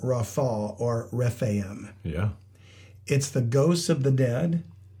this? Rapha or Rephaim. Yeah. It's the ghosts of the dead,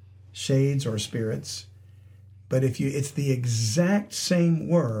 shades or spirits, but it's the exact same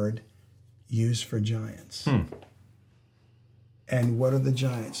word used for giants. And what are the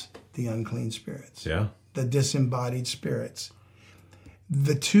giants? The unclean spirits. Yeah. The disembodied spirits.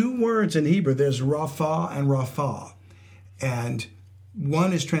 The two words in Hebrew, there's Rapha and Rapha. And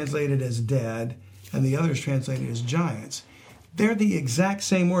one is translated as dead, and the other is translated as giants. They're the exact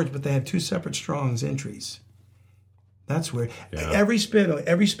same words, but they have two separate Strong's entries. That's weird. Yeah. Every spelling,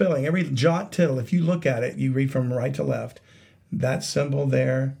 every jot, tittle, if you look at it, you read from right to left, that symbol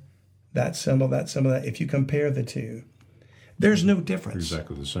there, that symbol, that. If you compare the two, there's no difference. They're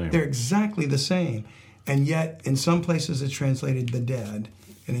exactly the same. They're exactly the same. And yet, in some places, it's translated the dead,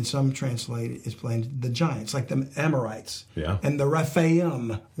 and in some translated, it's the giants, like the Amorites. Yeah. And the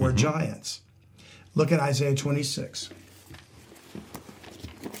Rephaim were giants. Look at Isaiah 26.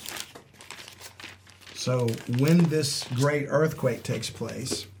 So when this great earthquake takes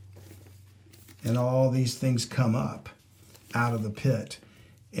place, and all these things come up out of the pit,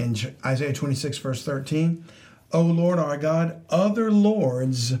 in Isaiah 26, verse 13, O Lord our God, other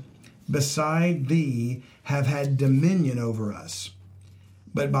lords beside thee have had dominion over us,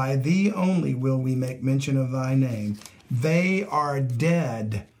 but by thee only will we make mention of thy name. They are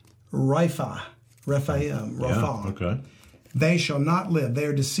dead. Rephaim. Yeah, okay. They shall not live. They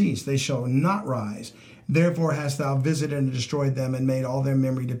are deceased. They shall not rise. Therefore hast thou visited and destroyed them and made all their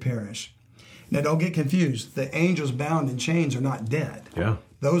memory to perish. Now don't get confused. The angels bound in chains are not dead. Yeah.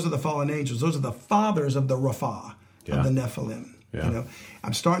 Those are the fallen angels. Those are the fathers of the Rapha, of the Nephilim. Yeah. You know,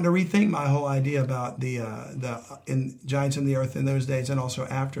 I'm starting to rethink my whole idea about the giants in the earth in those days and also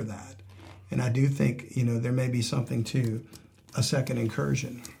after that. And I do think, there may be something to a second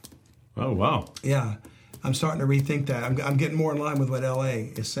incursion. Oh, wow. Yeah. I'm starting to rethink that. I'm getting more in line with what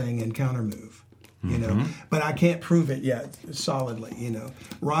LA is saying in Countermove. But I can't prove it yet solidly.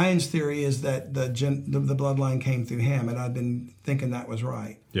 Ryan's theory is that the bloodline came through Ham, and I've been thinking that was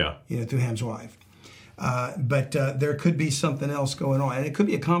right. Yeah. Through Ham's wife. But there could be something else going on, and it could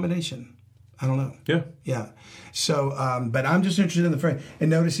be a combination. I don't know. Yeah. Yeah. So, but I'm just interested in the phrase.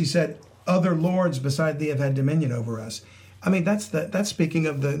 And notice he said, "Other lords beside thee have had dominion over us." I mean, that's speaking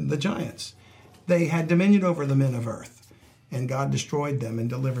of the giants. They had dominion over the men of earth. And God destroyed them and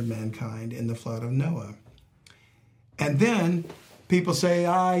delivered mankind in the flood of Noah. And then people say,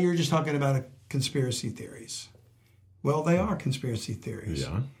 you're just talking about conspiracy theories. Well, they are conspiracy theories.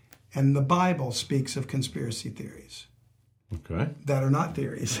 Yeah. And the Bible speaks of conspiracy theories. Okay. That are not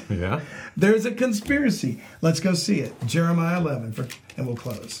theories. Yeah. There's a conspiracy. Let's go see it. Jeremiah 11, and we'll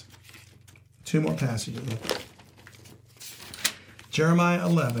close. 2 more passages. Jeremiah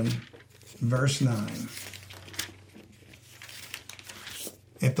 11, verse 9.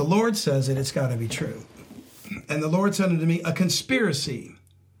 If the Lord says it, it's got to be true. And the Lord said unto me, a conspiracy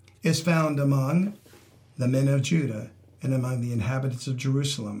is found among the men of Judah and among the inhabitants of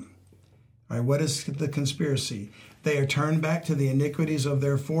Jerusalem. All right, what is the conspiracy? They are turned back to the iniquities of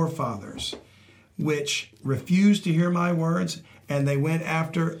their forefathers, which refused to hear my words, and they went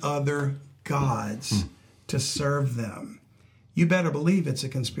after other gods to serve them. You better believe it's a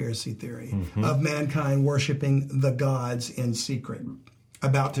conspiracy theory of mankind worshiping the gods in secret,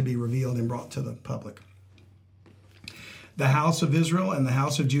 about to be revealed and brought to the public. The house of Israel and the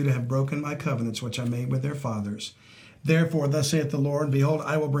house of Judah have broken my covenants, which I made with their fathers. Therefore, thus saith the Lord, behold,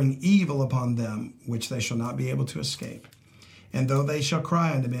 I will bring evil upon them, which they shall not be able to escape. And though they shall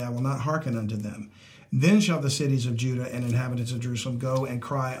cry unto me, I will not hearken unto them. Then shall the cities of Judah and inhabitants of Jerusalem go and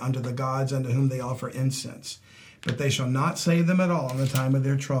cry unto the gods unto whom they offer incense. But they shall not save them at all in the time of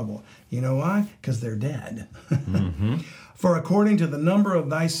their trouble. You know why? Because they're dead. For according to the number of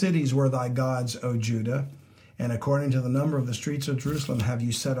thy cities were thy gods, O Judah, and according to the number of the streets of Jerusalem have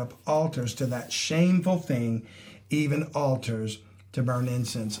you set up altars to that shameful thing, even altars to burn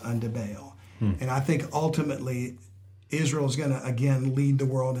incense unto Baal. And I think ultimately Israel is going to again lead the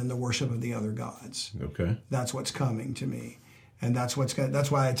world in the worship of the other gods. Okay. That's what's coming to me. And that's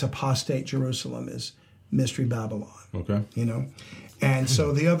why it's apostate Jerusalem, is Mystery Babylon. Okay. You know? And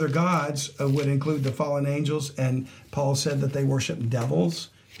so the other gods would include the fallen angels, and Paul said that they worship devils,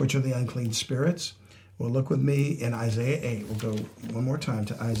 which are the unclean spirits. Well, look with me in Isaiah 8. We'll go one more time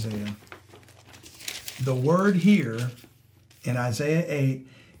to Isaiah. The word here in Isaiah 8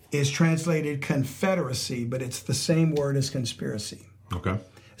 is translated confederacy, but it's the same word as conspiracy. Okay.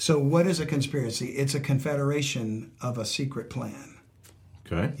 So what is a conspiracy? It's a confederation of a secret plan.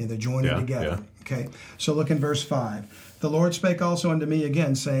 Okay. Yeah, they're joining together. Yeah. Okay. So look in verse 5. The Lord spake also unto me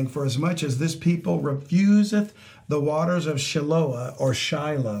again, saying, for as much as this people refuseth the waters of Shiloah, or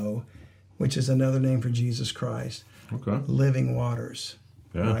Shiloh, which is another name for Jesus Christ. Okay. Living waters.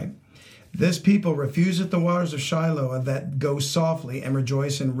 Yeah. Right? This people refuseth the waters of Shiloah that go softly, and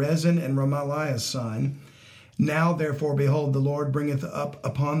rejoice in Rezin and Remaliah's son. Now therefore, behold, the Lord bringeth up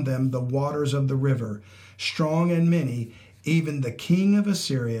upon them the waters of the river, strong and many, even the king of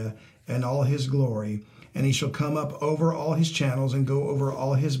Assyria and all his glory. And he shall come up over all his channels and go over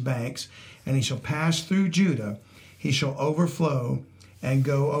all his banks, and he shall pass through Judah. He shall overflow and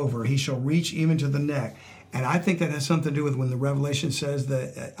go over. He shall reach even to the neck. And I think that has something to do with when the Revelation says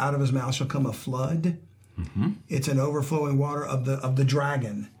that out of his mouth shall come a flood. It's an overflowing water of the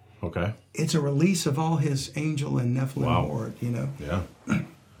dragon. Okay. It's a release of all his angel and Nephilim horde, you know.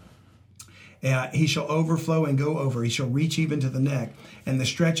 Yeah. He shall overflow and go over. He shall reach even to the neck. And the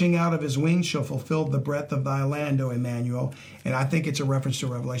stretching out of his wings shall fulfill the breadth of thy land, O Emmanuel. And I think it's a reference to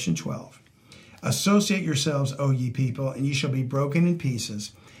Revelation 12. Associate yourselves, O ye people, and ye shall be broken in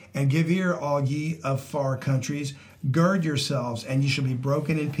pieces. And give ear, all ye of far countries. Gird yourselves, and ye shall be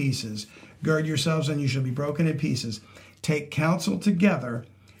broken in pieces. Gird yourselves, and ye shall be broken in pieces. Take counsel together,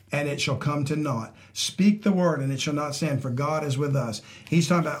 and it shall come to naught. Speak the word, and it shall not stand, for God is with us. He's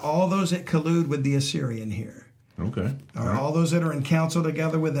talking about all those that collude with the Assyrian here. Okay. All those that are in counsel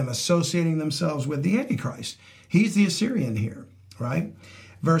together with them, associating themselves with the Antichrist. He's the Assyrian here, right?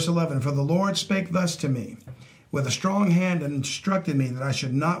 Verse 11, for the Lord spake thus to me, with a strong hand, and instructed me that I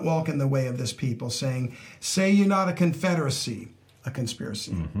should not walk in the way of this people, saying, say ye not a confederacy, a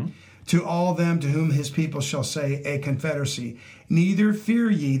conspiracy, to all them to whom his people shall say a confederacy. Neither fear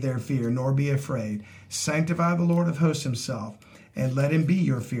ye their fear, nor be afraid. Sanctify the Lord of hosts himself, and let him be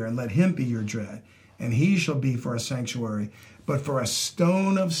your fear, and let him be your dread. And he shall be for a sanctuary, but for a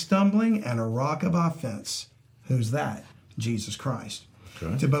stone of stumbling and a rock of offense. Who's that? Jesus Christ.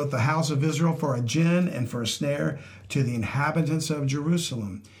 Okay. To both the house of Israel for a gin and for a snare, to the inhabitants of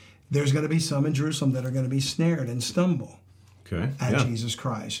Jerusalem. There's going to be some in Jerusalem that are going to be snared and stumble at Jesus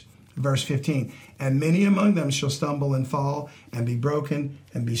Christ. Verse 15, and many among them shall stumble and fall and be broken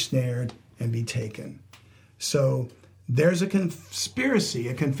and be snared and be taken. So there's a conspiracy,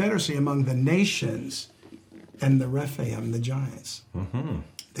 a confederacy among the nations and the Rephaim, the giants.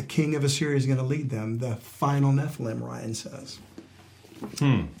 The king of Assyria is going to lead them, the final Nephilim, Ryan says.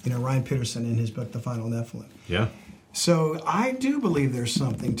 You know, Ryan Peterson in his book, The Final Nephilim. Yeah. So I do believe there's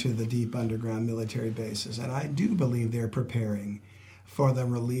something to the deep underground military bases, and I do believe they're preparing for the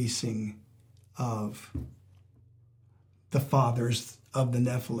releasing of the fathers of the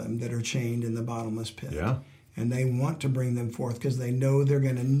Nephilim that are chained in the bottomless pit. Yeah. And they want to bring them forth because they know they're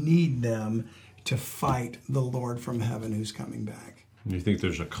going to need them to fight the Lord from heaven who's coming back. You think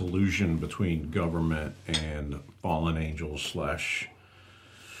there's a collusion between government and fallen angels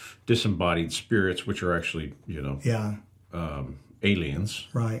 / disembodied spirits, which are actually, aliens.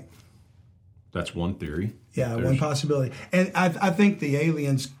 Right. That's one theory. Yeah, one possibility. And I think the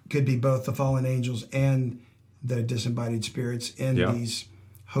aliens could be both the fallen angels and the disembodied spirits in these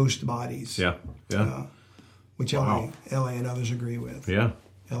host bodies. Yeah, yeah. Which LA and others agree with. Yeah.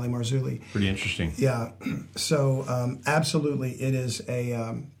 L.A. Marzulli. Pretty interesting. Yeah. So absolutely, it is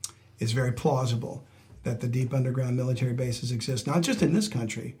it's very plausible that the deep underground military bases exist, not just in this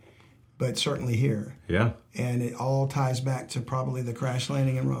country, but certainly here. Yeah. And it all ties back to probably the crash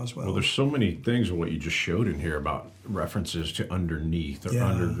landing in Roswell. Well, there's so many things in what you just showed in here about references to underneath or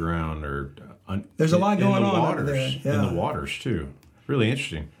underground or there's a lot going on waters, over there. Yeah. In the waters too. Really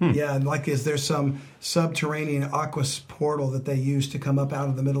interesting. Yeah, and there's some subterranean aqueous portal that they use to come up out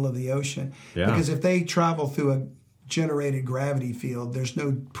of the middle of the ocean. Yeah. Because if they travel through a generated gravity field, there's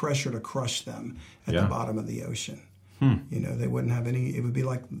no pressure to crush them at the bottom of the ocean. They wouldn't have any. It would be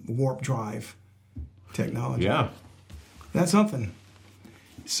like warp drive technology. Yeah, that's something.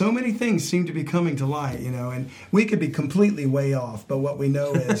 So many things seem to be coming to light, and we could be completely way off. But what we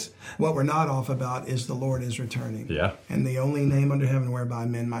know is, what we're not off about is the Lord is returning. Yeah. And the only name under heaven whereby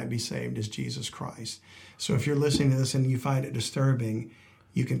men might be saved is Jesus Christ. So if you're listening to this and you find it disturbing,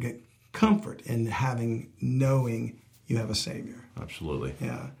 you can get comfort in knowing you have a Savior. Absolutely.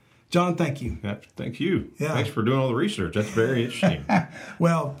 Yeah. John, thank you. Yeah, thank you. Yeah. Thanks for doing all the research. That's very interesting.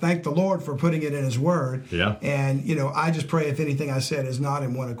 Well, thank the Lord for putting it in His Word. Yeah. And, I just pray if anything I said is not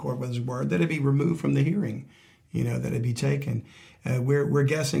in one accord with His Word, that it be removed from the hearing, that it be taken. We're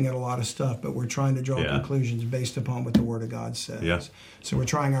guessing at a lot of stuff, but we're trying to draw conclusions based upon what the Word of God says. Yeah. So we're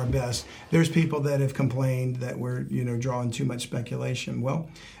trying our best. There's people that have complained that we're, drawing too much speculation. Well,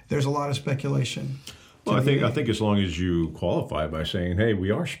 there's a lot of speculation. Well, I think as long as you qualify by saying, "Hey, we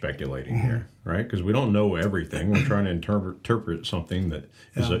are speculating here," right? Because we don't know everything. We're trying to interpret something that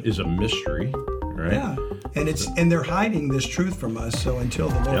is a mystery, right? Yeah, and they're hiding this truth from us. So until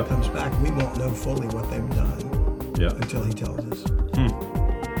the Lord comes back, we won't know fully what they've done. Yeah. Until He tells us.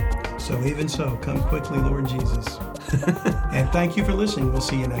 So even so, come quickly, Lord Jesus. And thank you for listening. We'll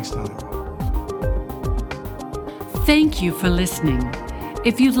see you next time. Thank you for listening.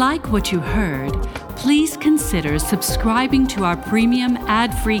 If you like what you heard, please consider subscribing to our premium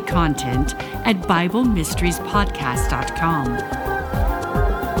ad-free content at BibleMysteriesPodcast.com.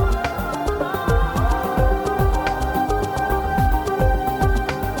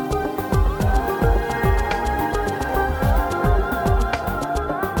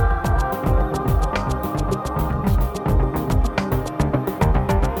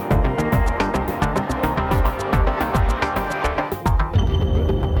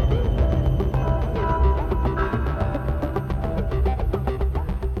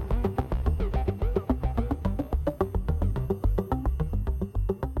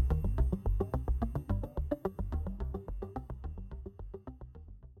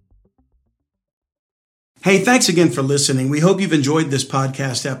 Hey, thanks again for listening. We hope you've enjoyed this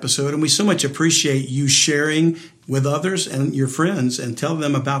podcast episode, and we so much appreciate you sharing with others and your friends and tell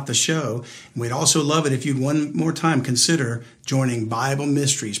them about the show. And we'd also love it if you'd one more time consider joining Bible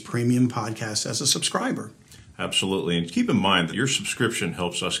Mysteries Premium Podcast as a subscriber. Absolutely. And keep in mind that your subscription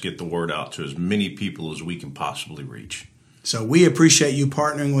helps us get the word out to as many people as we can possibly reach. So we appreciate you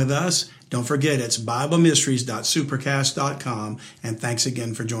partnering with us. Don't forget, it's BibleMysteries.supercast.com. And thanks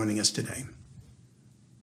again for joining us today.